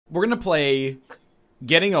we're gonna play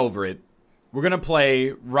Getting Over It. We're gonna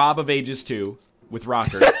play Rob of Ages 2 with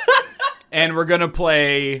Rocker. And we're gonna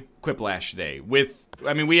play Quiplash today with,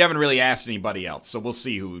 I mean, we haven't really asked anybody else, so we'll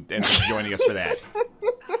see who ends up joining us for that.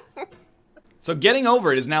 So Getting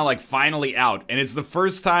Over It is now, like, finally out, and it's the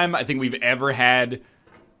first time I think we've ever had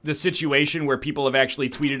the situation where people have actually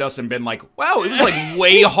tweeted us and been like, wow, it was, like,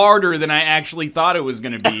 way harder than I actually thought it was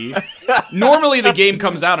gonna be. Normally the game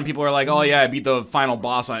comes out and people are like, oh yeah, I beat the final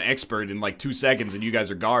boss on Expert in, like, 2 seconds and you guys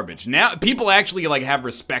are garbage. Now, people actually, like, have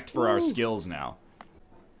respect for our skills now.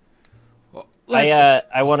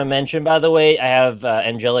 I want to mention, by the way, I have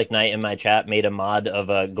Angelic Knight in my chat made a mod of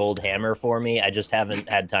a gold hammer for me. I just haven't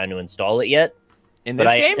had time to install it yet. But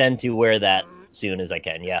I intend to wear that soon as I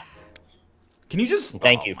can, yeah. Can you just...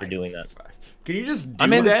 Thank you for doing that. Can you just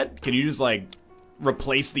do that? Can you just, like,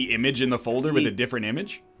 replace the image in the folder with a different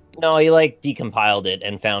image? No, he, like, decompiled it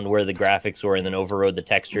and found where the graphics were and then overrode the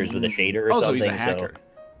textures with a shader or something. So he's a hacker.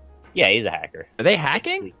 Yeah, he's a hacker. Are they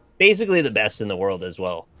hacking? Basically the best in the world as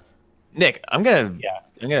well. Nick, I'm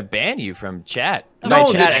gonna ban you from chat.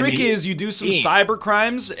 No, the trick is you do some cyber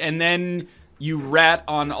crimes and then you rat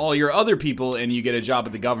on all your other people and you get a job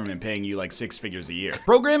at the government paying you like 6 figures a year.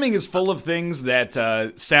 Programming is full of things that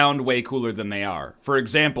sound way cooler than they are. For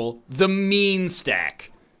example, the mean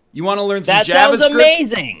stack. You want to learn some JavaScript? That sounds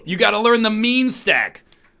amazing! You gotta learn the mean stack.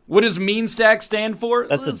 What does mean stack stand for?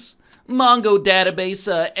 That's Mongo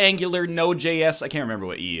database, Angular, Node.js. I can't remember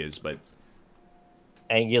what E is, but...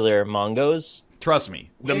 Angular Mongos? Trust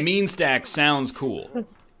me, the mean stack sounds cool.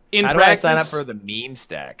 How do I sign up for the meme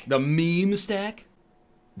stack? The meme stack?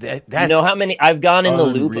 That's you know how many... I've gone in the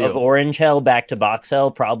loop of Orange Hell back to Box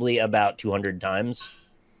Hell probably about 200 times.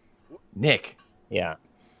 Nick. Yeah.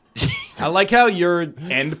 I like how your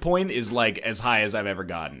end point is, like, as high as I've ever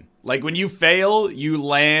gotten. Like, when you fail, you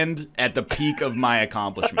land at the peak of my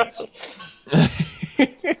accomplishments.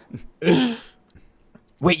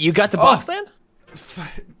 Wait, you got to Boxland?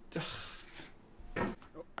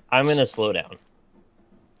 I'm gonna slow down.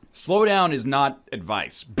 Slow down is not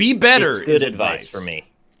advice. Be better it's good is advice for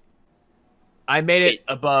me. I made it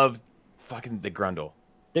above fucking the Grundle.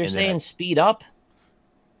 They're saying speed up.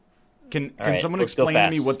 Can someone explain to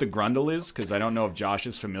me what the Grundle is? Because I don't know if Josh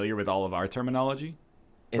is familiar with all of our terminology.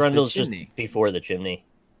 Grundle's just before the chimney.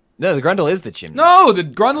 No, the Grundle is the chimney. No, the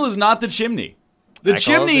Grundle is not the chimney. The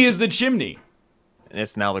chimney is the chimney. And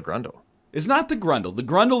it's now the Grundle. It's not the Grundle. The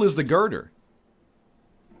Grundle is the girder.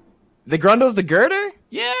 The Grundle's the girder?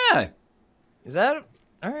 Yeah. Is that...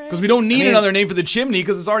 Alright. Because we don't need another name for the chimney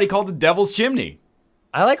because it's already called the Devil's Chimney.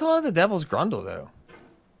 I like calling it the Devil's Grundle, though.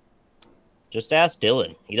 Just ask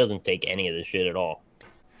Dylan. He doesn't take any of this shit at all.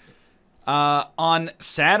 On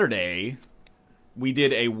Saturday, we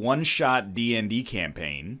did a one-shot D&D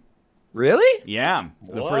campaign. Really? Yeah.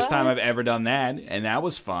 The first time I've ever done that, and that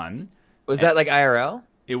was fun. Was that like IRL?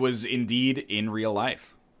 It was indeed in real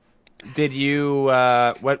life. Did you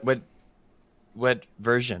what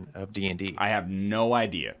version of D&D? I have no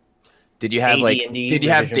idea. Did you have did you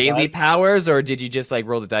have daily powers, or did you just like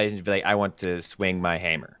roll the dice and be like, I want to swing my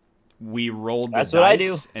hammer? We rolled the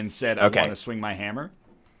dice and said, I want to swing my hammer.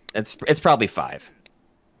 It's probably 5.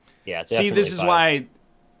 Yeah. See, this is why,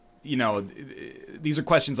 you know, these are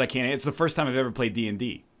questions I can't. It's the first time I've ever played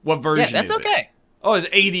D&D. What version? Yeah, that's okay. Oh, it's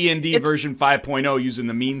AD&D version 5.0 using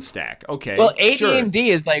the mean stack. Okay. Well,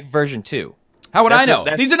 AD&D is like version 2. How would I know?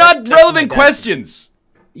 These are not relevant questions.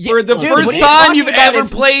 For the first time you've ever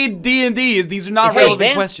played D&D, these are not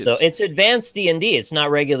relevant questions. Though. It's advanced D&D. It's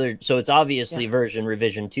not regular, so it's obviously version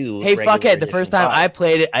revision 2. Hey, fuckhead, the first time I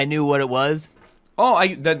played it, I knew what it was. Oh,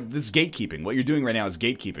 this is gatekeeping. What you're doing right now is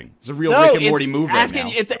gatekeeping. It's a real Rick and Morty move right now.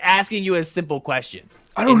 It's asking you a simple question.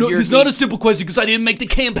 I don't know. It's not a simple question because I didn't make the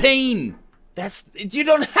campaign. You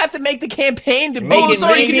don't have to make campaign to make it.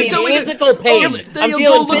 Sorry, can you tell me physical pain? I'm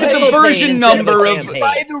feeling look at the version number of.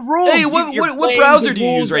 By the rules. Hey, what browser do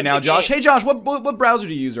you use right now, Josh? Hey, Josh, what browser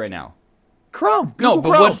do you use right now? Chrome. No,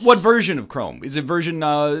 but what version of Chrome? Is it version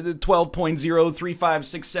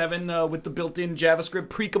 12.03567 with the built-in JavaScript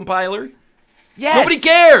precompiler? Yes. Nobody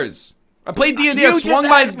cares. I played D&D. You just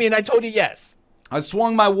asked me, and I told you yes. I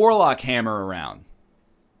swung my Warlock hammer around.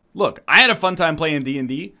 Look, I had a fun time playing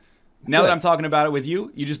D&D. Now that I'm talking about it with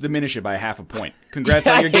you, you just diminish it by half a point. Congrats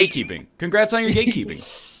on your gatekeeping. Congrats on your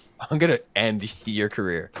gatekeeping. I'm gonna end your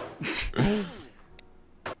career.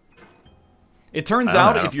 It turns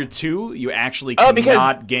out if you're 2, you actually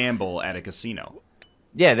cannot gamble at a casino.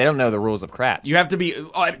 Yeah, they don't know the rules of craps. You have to be...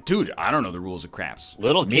 Oh, dude, I don't know the rules of craps.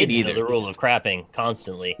 Little kids know the rule of crapping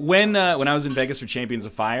constantly. When I was in Vegas for Champions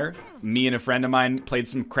of Fire, me and a friend of mine played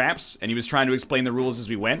some craps, and he was trying to explain the rules as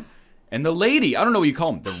we went. And the lady, I don't know what you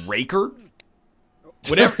call him, the raker?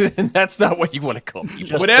 Whatever. That's not what you want to call me.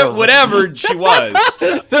 Whatever she was.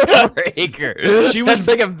 The raker. She was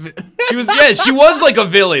like she was like a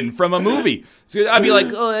villain from a movie. So I'd be like,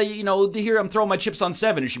 here I'm throwing my chips on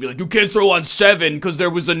 7. And she'd be like, you can't throw on 7 because there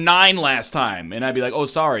was a 9 last time. And I'd be like, oh,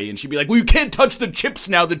 sorry. And she'd be like, well, you can't touch the chips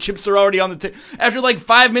now. The chips are already on the table. After like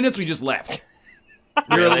 5 minutes, we just left.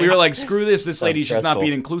 We were like, screw this. This lady should not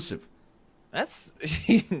be inclusive. That's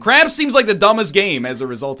Craps seems like the dumbest game as a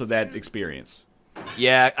result of that experience.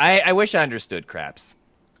 Yeah, I wish I understood Craps.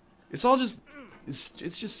 It's all just, it's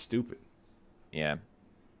just stupid. Yeah.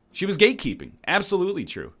 She was gatekeeping. Absolutely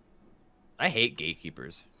true. I hate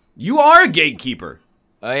gatekeepers. You are a gatekeeper.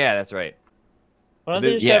 Oh, yeah, that's right. Why don't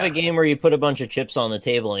they just have a game where you put a bunch of chips on the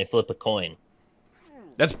table and you flip a coin?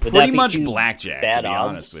 That's pretty much blackjack, to be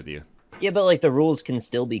honest with you. Yeah, but like the rules can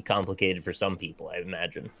still be complicated for some people, I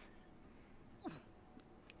imagine.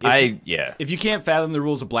 If you can't fathom the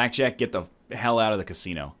rules of blackjack, get the hell out of the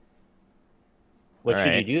casino. What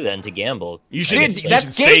should you do then to gamble? You should,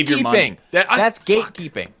 that's save your money. That's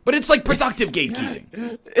gatekeeping. But it's like productive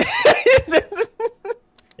gatekeeping.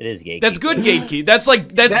 It is gatekeeping. That's good gatekeeping. That's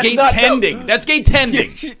gate tending. No. That's gate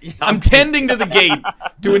tending. I'm tending to the gate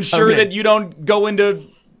to ensure that you don't go into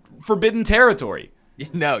forbidden territory.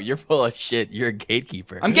 No, you're full of shit. You're a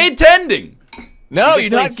gatekeeper. I'm gate tending. No,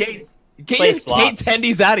 you're not gate. Get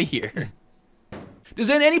tendies out of here. Does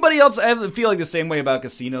anybody else feel like the same way about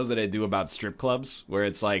casinos that I do about strip clubs, where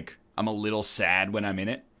it's like I'm a little sad when I'm in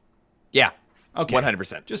it? Yeah. Okay.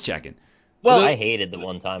 100%. Just checking. Well, I hated the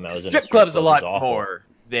one time I was in a strip club's a lot more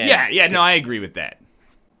than... Yeah, no, I agree with that.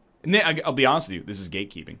 And then, I'll be honest with you, this is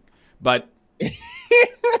gatekeeping. But there's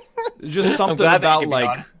just something about,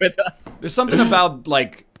 like... There's something about,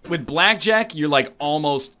 like, with blackjack, you're, like,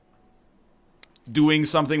 almost doing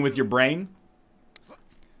something with your brain.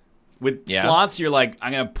 With slots, you're like,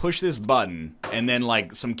 I'm going to push this button, and then,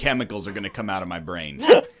 like, some chemicals are going to come out of my brain.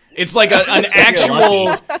 It's like an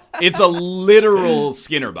actual, it's a literal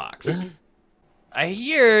Skinner box. I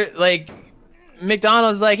hear, like,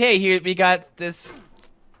 McDonald's like, hey, here, we got this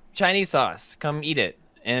Chinese sauce. Come eat it.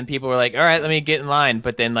 And people were like, all right, let me get in line.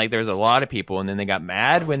 But then, like, there's a lot of people, and then they got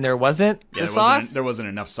mad when there wasn't the sauce. There wasn't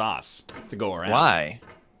enough sauce to go around. Why?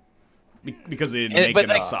 Because they didn't make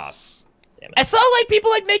enough sauce. I saw, like, people,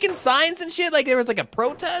 like, making signs and shit. Like, there was, like, a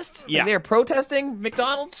protest. Yeah. Like, they were protesting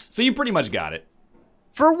McDonald's. So you pretty much got it.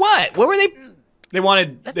 For what? What were they? They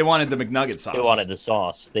wanted the McNugget sauce. They wanted the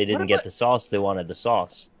sauce. They didn't get the sauce. They wanted the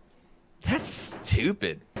sauce. That's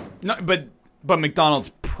stupid. No, but McDonald's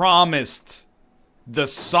promised the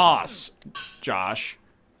sauce, Josh.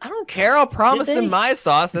 I don't care. I'll promise them my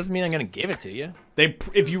sauce. Doesn't mean I'm gonna give it to you.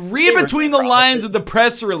 If you read between the lines of the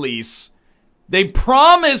press release, they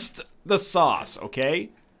promised the sauce. Okay.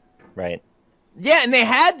 Right. Yeah, and they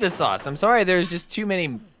had the sauce. I'm sorry, there's just too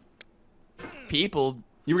many people.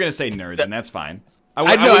 You were gonna say nerds, and that's fine. I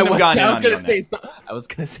wouldn't have gotten in on that. I was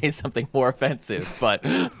gonna say something more offensive, but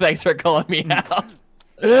thanks for calling me out.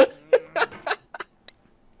 There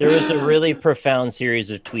was a really profound series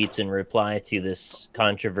of tweets in reply to this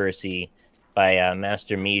controversy by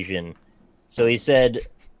Master Mijin. So he said,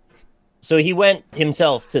 so he went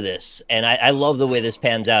himself to this, and I love the way this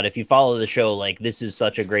pans out. If you follow the show, like, this is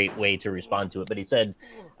such a great way to respond to it. But he said,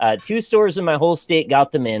 2 stores in my whole state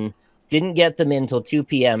got them in, didn't get them in till 2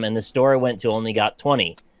 p.m., and the store I went to only got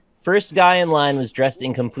 20. First guy in line was dressed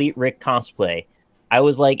in complete Rick cosplay. I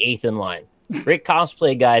was like 8th in line. Rick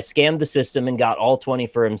cosplay guy scammed the system and got all 20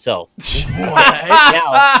 for himself.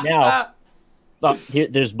 Now,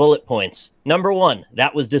 there's bullet points. Number 1,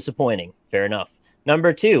 that was disappointing. Fair enough.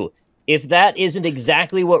 Number 2, if that isn't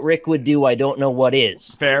exactly what Rick would do, I don't know what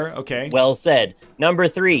is. Fair, okay. Well said. Number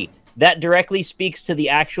 3, that directly speaks to the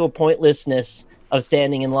actual pointlessness of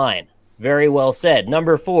standing in line. Very well said.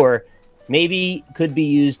 Number 4, maybe could be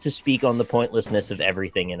used to speak on the pointlessness of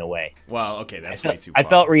everything in a way. Well, okay, that's way too far. I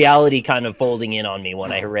felt reality kind of folding in on me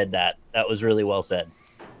when I read that. That was really well said.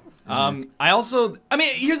 I mean, I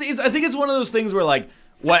think it's one of those things where, like,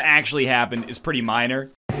 what actually happened is pretty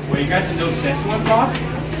minor. Wait, you guys have no Szechuan sauce?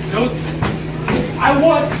 No. I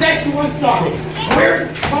want Szechuan sauce. Where's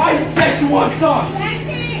my Szechuan sauce?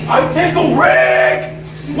 I'm Pickle Rick.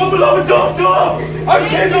 Wubba lubba dum dum. I'm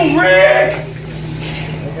Pickle Rick.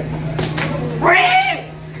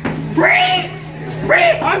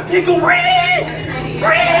 Rick. I'm Pickle Rick.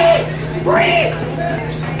 Rick.